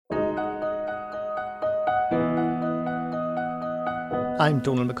I'm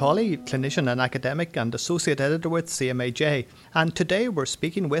Donal Macaulay, clinician and academic and associate editor with CMAJ, and today we're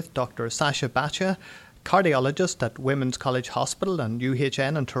speaking with Dr. Sasha Bhatia, cardiologist at Women's College Hospital and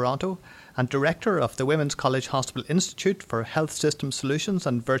UHN in Toronto, and director of the Women's College Hospital Institute for Health System Solutions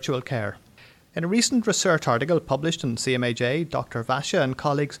and Virtual Care. In a recent research article published in CMAJ, Dr. Bhatia and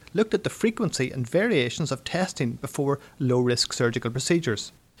colleagues looked at the frequency and variations of testing before low-risk surgical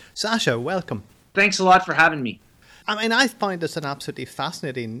procedures. Sasha, welcome. Thanks a lot for having me. I find this an absolutely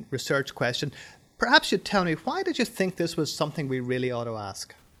fascinating research question. Perhaps you'd tell me, why did you think this was something we really ought to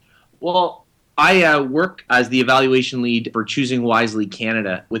ask? Well, I work as the evaluation lead for Choosing Wisely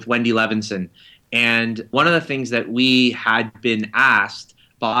Canada with Wendy Levinson. And one of the things that we had been asked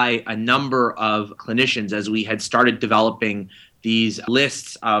by a number of clinicians as we had started developing these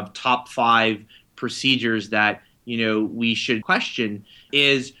lists of top 5 procedures that, we should question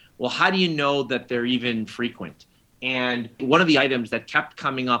is, well, how do you know that they're even frequent? And one of the items that kept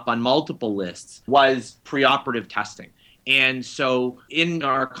coming up on multiple lists was preoperative testing. And so in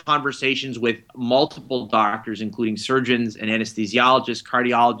our conversations with multiple doctors, including surgeons and anesthesiologists,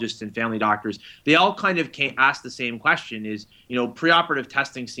 cardiologists, and family doctors, they all kind of asked the same question is, preoperative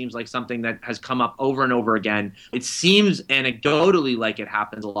testing seems like something that has come up over and over again. It seems anecdotally like it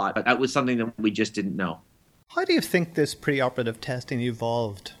happens a lot, but that was something that we just didn't know. How do you think this preoperative testing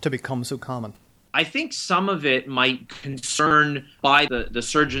evolved to become so common? I think some of it might concern by the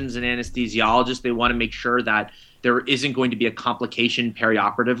surgeons and anesthesiologists. They want to make sure that there isn't going to be a complication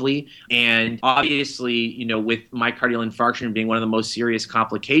perioperatively. And obviously, with myocardial infarction being one of the most serious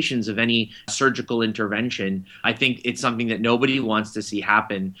complications of any surgical intervention, I think it's something that nobody wants to see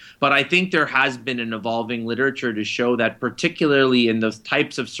happen. But I think there has been an evolving literature to show that particularly in those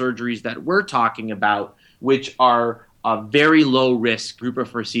types of surgeries that we're talking about, which are a very low-risk group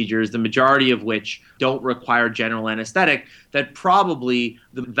of procedures, the majority of which don't require general anesthetic, that probably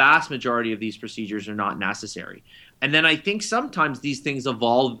the vast majority of these procedures are not necessary. And then I think sometimes these things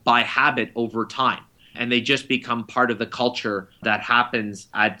evolve by habit over time, and they just become part of the culture that happens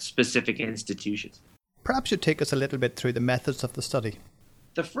at specific institutions. Perhaps you'd take us a little bit through the methods of the study.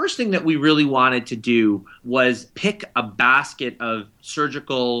 The first thing that we really wanted to do was pick a basket of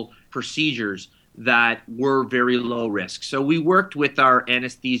surgical procedures that were very low risk. So we worked with our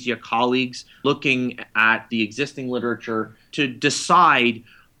anesthesia colleagues looking at the existing literature to decide,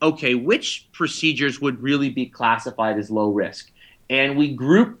 okay, which procedures would really be classified as low risk. And we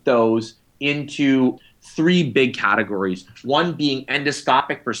grouped those into 3 big categories. One being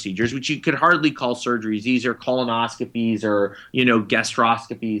endoscopic procedures, which you could hardly call surgeries. These are colonoscopies or,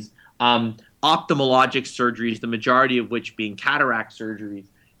 gastroscopies. Ophthalmologic surgeries, the majority of which being cataract surgeries,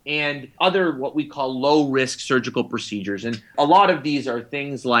 and other what we call low-risk surgical procedures. And a lot of these are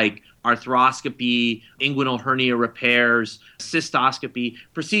things like arthroscopy, inguinal hernia repairs, cystoscopy,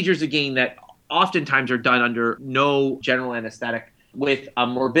 procedures, again, that oftentimes are done under no general anesthetic with a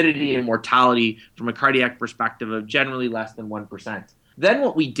morbidity and mortality from a cardiac perspective of generally less than 1%. Then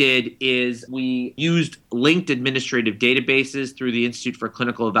what we did is we used linked administrative databases through the Institute for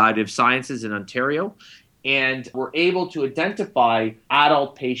Clinical Evaluative Sciences in Ontario, and were able to identify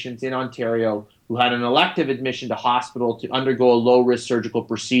adult patients in Ontario who had an elective admission to hospital to undergo a low-risk surgical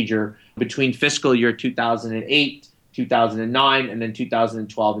procedure between fiscal year 2008, 2009, and then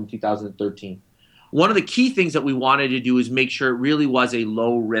 2012 and 2013. One of the key things that we wanted to do is make sure it really was a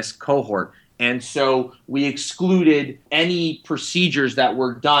low-risk cohort. And so we excluded any procedures that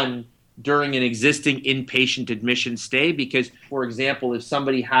were done during an existing inpatient admission stay because, for example, if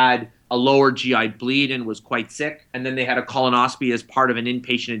somebody had a lower GI bleed and was quite sick, and then they had a colonoscopy as part of an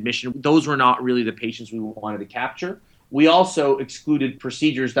inpatient admission, those were not really the patients we wanted to capture. We also excluded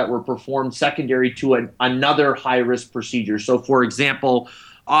procedures that were performed secondary to another high-risk procedure. So, for example,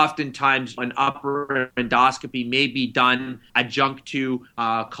 oftentimes an upper endoscopy may be done adjunct to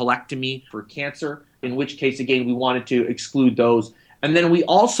colectomy for cancer, in which case, again, we wanted to exclude those. And then we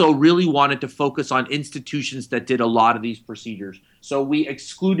also really wanted to focus on institutions that did a lot of these procedures. So we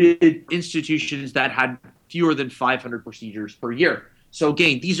excluded institutions that had fewer than 500 procedures per year. So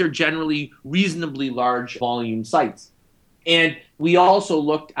again, these are generally reasonably large volume sites. And we also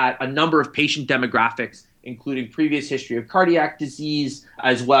looked at a number of patient demographics, including previous history of cardiac disease,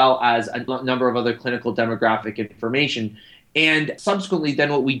 as well as a number of other clinical demographic information. And subsequently,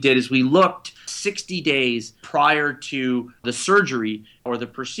 then what we did is we looked 60 days prior to the surgery or the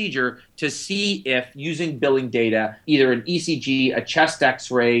procedure to see if using billing data, either an ECG, a chest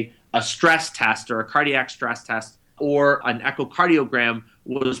x-ray, a stress test or a cardiac stress test, or an echocardiogram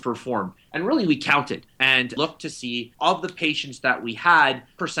was performed. And really, we counted and looked to see of the patients that we had,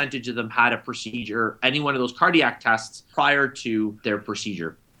 percentage of them had a procedure, any one of those cardiac tests prior to their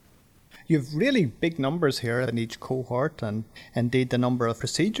procedure. You've really big numbers here in each cohort and indeed the number of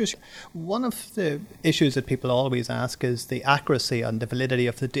procedures. One of the issues that people always ask is the accuracy and the validity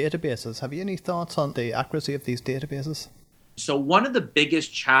of the databases. Have you any thoughts on the accuracy of these databases? So one of the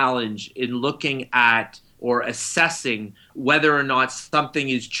biggest challenge in looking at or assessing whether or not something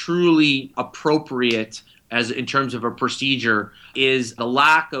is truly appropriate as in terms of a procedure is the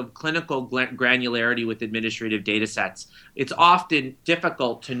lack of clinical granularity with administrative data sets. It's often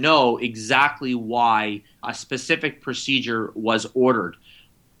difficult to know exactly why a specific procedure was ordered.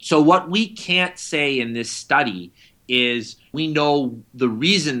 So what we can't say in this study is we know the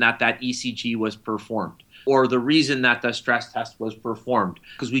reason that ECG was performed or the reason that the stress test was performed,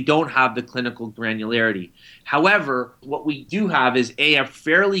 because we don't have the clinical granularity. However, what we do have is a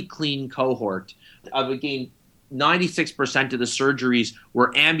fairly clean cohort of, again, 96% of the surgeries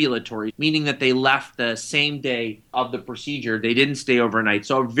were ambulatory, meaning that they left the same day of the procedure. They didn't stay overnight.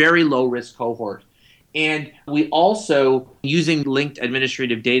 So a very low risk cohort. And we also, using linked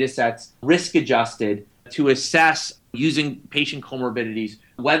administrative data sets, risk adjusted to assess using patient comorbidities,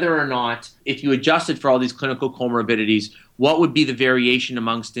 whether or not, if you adjusted for all these clinical comorbidities, what would be the variation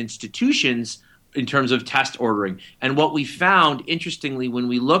amongst institutions in terms of test ordering. And what we found, interestingly, when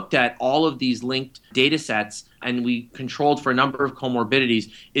we looked at all of these linked data sets and we controlled for a number of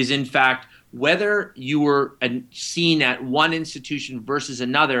comorbidities, is in fact whether you were seen at one institution versus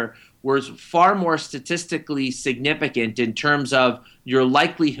another was far more statistically significant in terms of your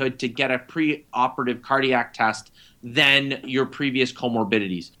likelihood to get a preoperative cardiac test than your previous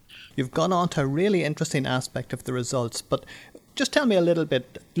comorbidities. You've gone on to a really interesting aspect of the results, but just tell me a little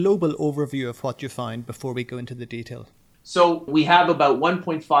bit, global overview of what you find before we go into the detail. So we have about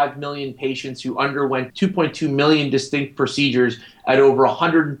 1.5 million patients who underwent 2.2 million distinct procedures at over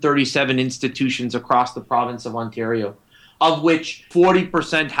 137 institutions across the province of Ontario, of which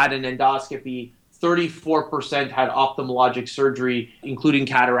 40% had an endoscopy, 34% had ophthalmologic surgery, including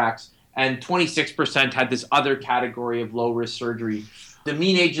cataracts, and 26% had this other category of low-risk surgery. The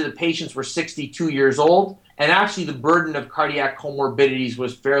mean age of the patients were 62 years old, and actually the burden of cardiac comorbidities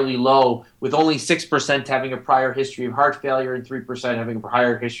was fairly low, with only 6% having a prior history of heart failure and 3% having a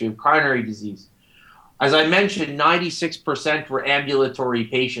prior history of coronary disease. As I mentioned, 96% were ambulatory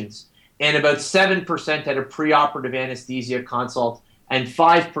patients, and about 7% had a preoperative anesthesia consult, and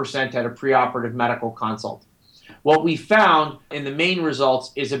 5% had a preoperative medical consult. What we found in the main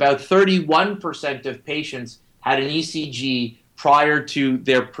results is about 31% of patients had an ECG prior to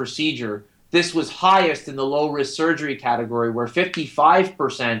their procedure. This was highest in the low-risk surgery category, where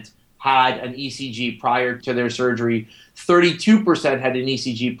 55% had an ECG prior to their surgery, 32% had an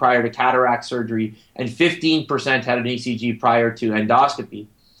ECG prior to cataract surgery, and 15% had an ECG prior to endoscopy.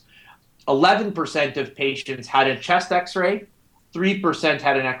 11% of patients had a chest x-ray, 3%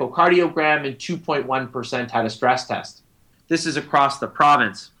 had an echocardiogram, and 2.1% had a stress test. This is across the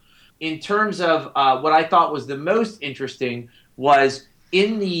province. In terms of what I thought was the most interesting was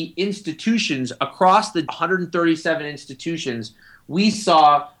in the institutions, across the 137 institutions, we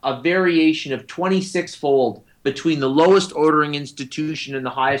saw a variation of 26-fold between the lowest ordering institution and the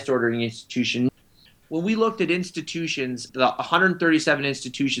highest ordering institution. When we looked at institutions, the 137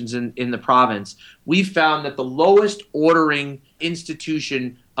 institutions in the province, we found that the lowest ordering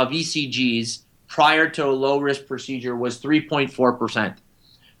institution of ECGs prior to a low-risk procedure was 3.4%.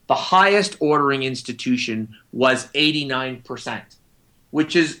 The highest ordering institution was 89%,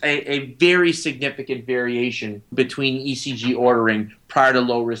 which is a very significant variation between ECG ordering prior to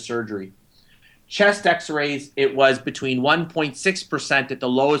low-risk surgery. Chest x-rays, it was between 1.6% at the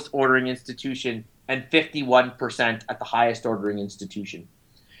lowest ordering institution and 51% at the highest ordering institution.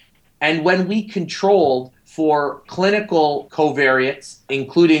 And when we controlled for clinical covariates,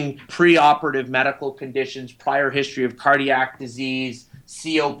 including preoperative medical conditions, prior history of cardiac disease,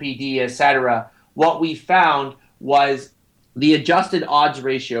 COPD, etc., what we found was the adjusted odds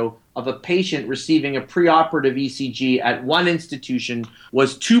ratio of a patient receiving a preoperative ECG at one institution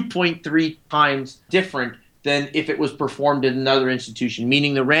was 2.3 times different than if it was performed in another institution,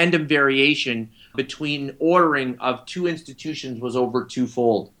 meaning the random variation between ordering of two institutions was over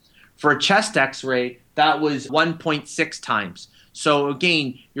twofold. For a chest x-ray, that was 1.6 times. So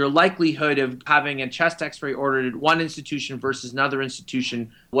again, your likelihood of having a chest x-ray ordered at one institution versus another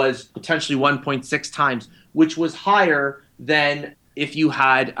institution was potentially 1.6 times, which was higher than if you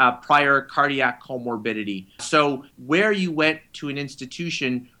had a prior cardiac comorbidity. So where you went to an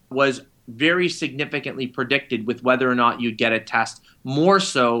institution was very significantly predicted with whether or not you'd get a test, more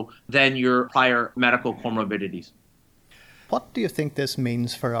so than your prior medical comorbidities. What do you think this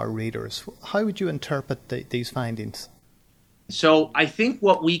means for our readers? How would you interpret these findings? So I think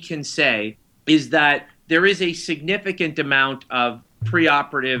what we can say is that there is a significant amount of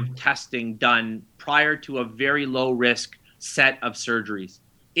preoperative testing done prior to a very low risk set of surgeries.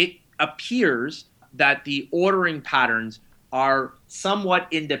 It appears that the ordering patterns are somewhat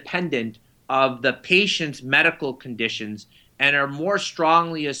independent of the patient's medical conditions and are more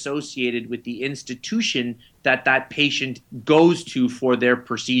strongly associated with the institution that that patient goes to for their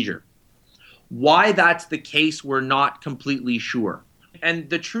procedure. Why that's the case, we're not completely sure. And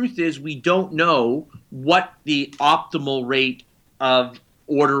the truth is, we don't know what the optimal rate of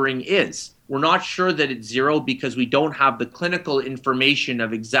ordering is. We're not sure that it's zero because we don't have the clinical information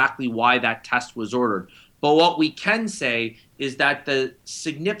of exactly why that test was ordered. But what we can say is that the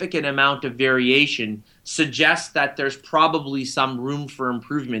significant amount of variation suggests that there's probably some room for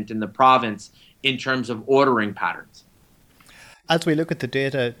improvement in the province in terms of ordering patterns. As we look at the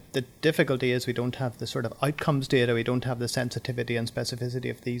data, the difficulty is we don't have the sort of outcomes data, we don't have the sensitivity and specificity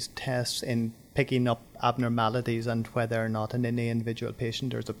of these tests in picking up abnormalities and whether or not in any individual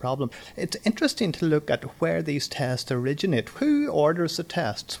patient there's a problem. It's interesting to look at where these tests originate. Who orders the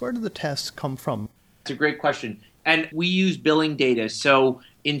tests? Where do the tests come from? It's a great question. And we use billing data. So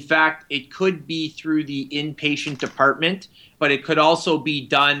in fact, it could be through the inpatient department, but it could also be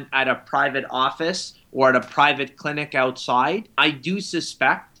done at a private office or at a private clinic outside. I do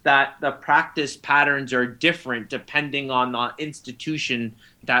suspect that the practice patterns are different depending on the institution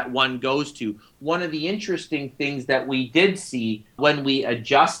that one goes to. One of the interesting things that we did see when we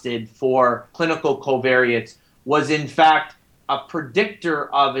adjusted for clinical covariates was in fact a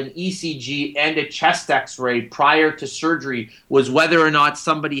predictor of an ECG and a chest x-ray prior to surgery was whether or not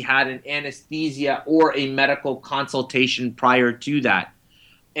somebody had an anesthesia or a medical consultation prior to that.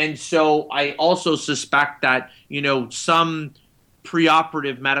 And so I also suspect that, some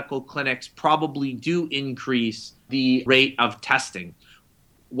preoperative medical clinics probably do increase the rate of testing.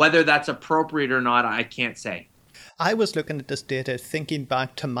 Whether that's appropriate or not, I can't say. I was looking at this data thinking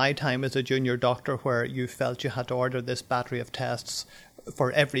back to my time as a junior doctor where you felt you had to order this battery of tests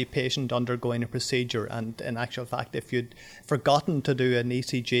for every patient undergoing a procedure, and in actual fact if you'd forgotten to do an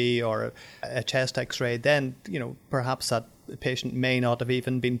ECG or a chest x-ray, then perhaps that patient may not have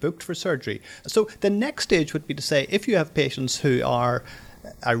even been booked for surgery. So the next stage would be to say, if you have patients who are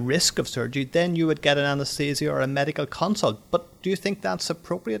at risk of surgery, then you would get an anesthesia or a medical consult. But do you think that's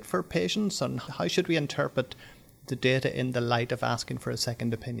appropriate for patients, and how should we interpret the data in the light of asking for a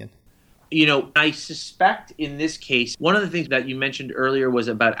second opinion? I suspect in this case, one of the things that you mentioned earlier was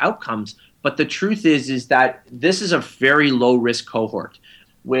about outcomes, but the truth is that this is a very low risk cohort,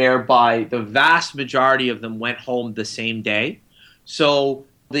 whereby the vast majority of them went home the same day. So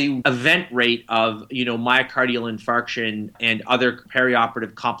the event rate of, myocardial infarction and other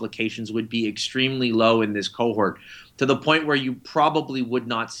perioperative complications would be extremely low in this cohort, to the point where you probably would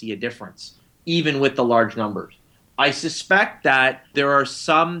not see a difference, even with the large numbers. I suspect that there are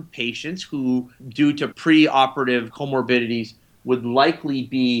some patients who, due to preoperative comorbidities, would likely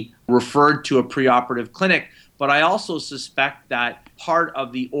be referred to a preoperative clinic. But I also suspect that part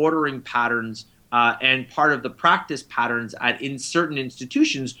of the ordering patterns and part of the practice patterns in certain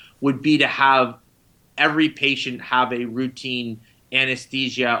institutions would be to have every patient have a routine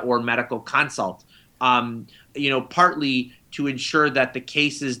anesthesia or medical consult, partly to ensure that the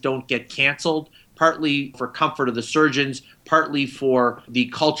cases don't get canceled, partly for comfort of the surgeons, partly for the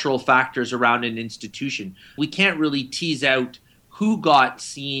cultural factors around an institution. We can't really tease out who got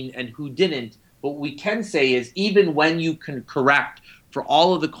seen and who didn't. What we can say is, even when you can correct for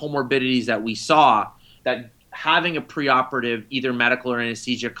all of the comorbidities that we saw, that having a preoperative either medical or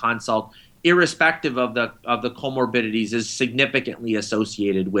anesthesia consult, irrespective of the comorbidities, is significantly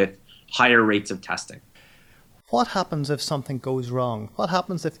associated with higher rates of testing. What happens if something goes wrong? What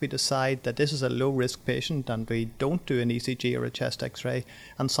happens if we decide that this is a low-risk patient and we don't do an ECG or a chest x-ray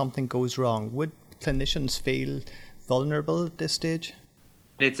and something goes wrong? Would clinicians feel vulnerable at this stage?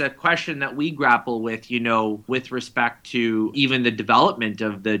 It's a question that we grapple with, with respect to even the development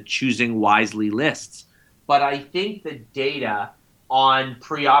of the Choosing Wisely lists. But I think the data on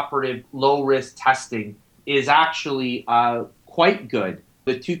preoperative low-risk testing is actually quite good.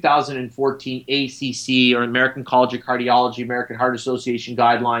 The 2014 ACC, or American College of Cardiology, American Heart Association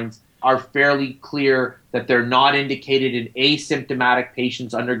guidelines are fairly clear that they're not indicated in asymptomatic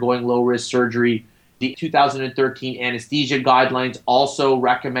patients undergoing low-risk surgery. The 2013 anesthesia guidelines also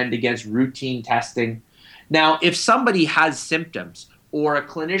recommend against routine testing. Now, if somebody has symptoms or a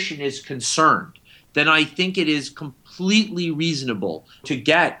clinician is concerned, then I think it is completely reasonable to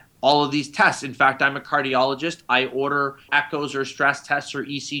get all of these tests. In fact, I'm a cardiologist. I order echoes or stress tests or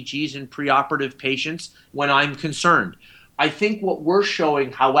ECGs in preoperative patients when I'm concerned. I think what we're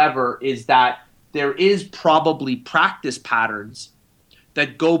showing, however, is that there is probably practice patterns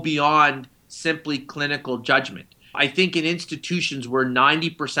that go beyond simply clinical judgment. I think in institutions where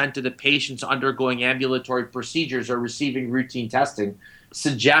 90% of the patients undergoing ambulatory procedures are receiving routine testing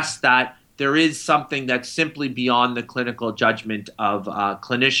suggests that there is something that's simply beyond the clinical judgment of a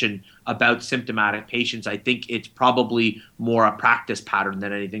clinician about symptomatic patients. I think it's probably more a practice pattern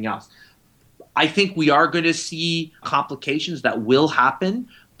than anything else. I think we are going to see complications that will happen,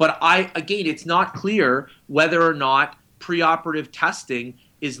 but again, it's not clear whether or not preoperative testing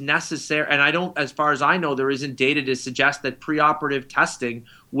is necessary. And as far as I know, there isn't data to suggest that preoperative testing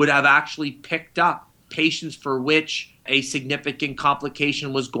would have actually picked up patients for which a significant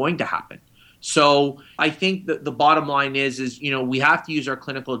complication was going to happen. So I think that the bottom line is we have to use our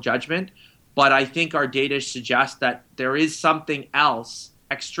clinical judgment, but I think our data suggests that there is something else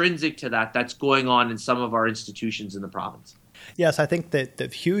extrinsic to that that's going on in some of our institutions in the province. Yes, I think that the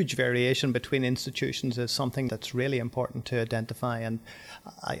huge variation between institutions is something that's really important to identify. And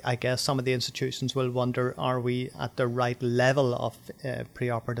I guess some of the institutions will wonder, are we at the right level of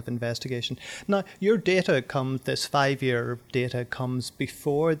preoperative investigation? Now, your data this 5-year data comes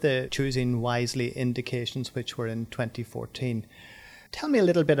before the Choosing Wisely indications, which were in 2014. Tell me a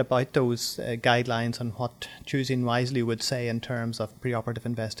little bit about those guidelines and what Choosing Wisely would say in terms of preoperative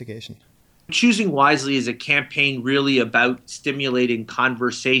investigation. Choosing Wisely is a campaign really about stimulating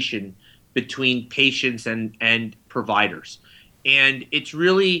conversation between patients and providers. And it's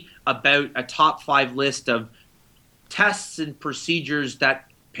really about a top 5 list of tests and procedures that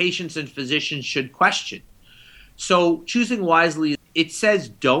patients and physicians should question. So Choosing Wisely, it says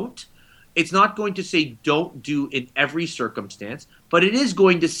don't. It's not going to say don't do in every circumstance, but it is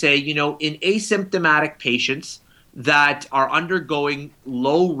going to say, in asymptomatic patients that are undergoing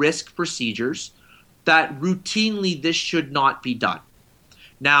low-risk procedures, that routinely this should not be done.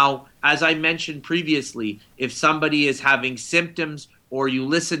 Now, as I mentioned previously, if somebody is having symptoms or you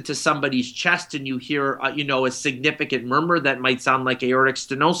listen to somebody's chest and you hear, a significant murmur that might sound like aortic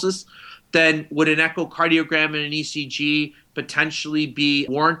stenosis, then would an echocardiogram and an ECG potentially be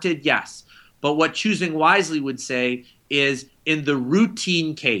warranted? Yes. But what Choosing Wisely would say is in the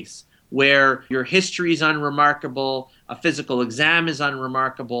routine case, where your history is unremarkable, a physical exam is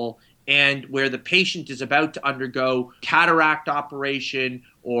unremarkable, and where the patient is about to undergo cataract operation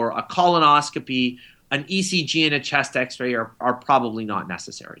or a colonoscopy, an ECG and a chest x-ray are probably not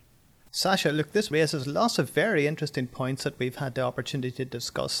necessary. Sasha, look, this raises lots of very interesting points that we've had the opportunity to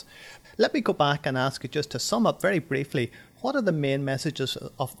discuss. Let me go back and ask you just to sum up very briefly, what are the main messages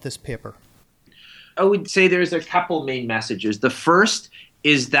of this paper? I would say there's a couple main messages. The first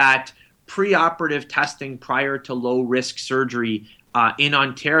is that preoperative testing prior to low-risk surgery in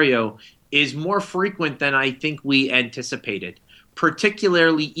Ontario is more frequent than I think we anticipated,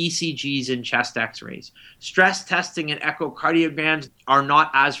 particularly ECGs and chest x-rays. Stress testing and echocardiograms are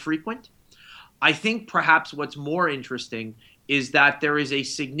not as frequent. I think perhaps what's more interesting is that there is a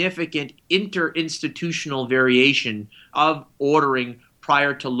significant interinstitutional variation of ordering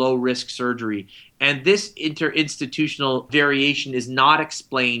prior to low-risk surgery. And this interinstitutional variation is not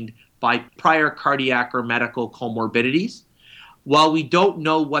explained by prior cardiac or medical comorbidities. While we don't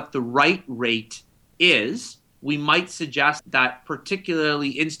know what the right rate is, we might suggest that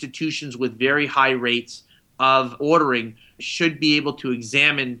particularly institutions with very high rates of ordering should be able to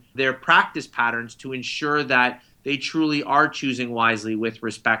examine their practice patterns to ensure that they truly are choosing wisely with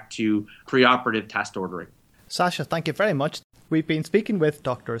respect to preoperative test ordering. Sasha, thank you very much. We've been speaking with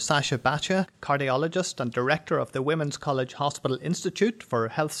Dr. Sasha Bhatia, cardiologist and director of the Women's College Hospital Institute for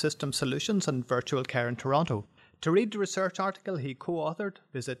Health System Solutions and Virtual Care in Toronto. To read the research article he co-authored,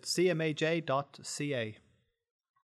 visit cmaj.ca.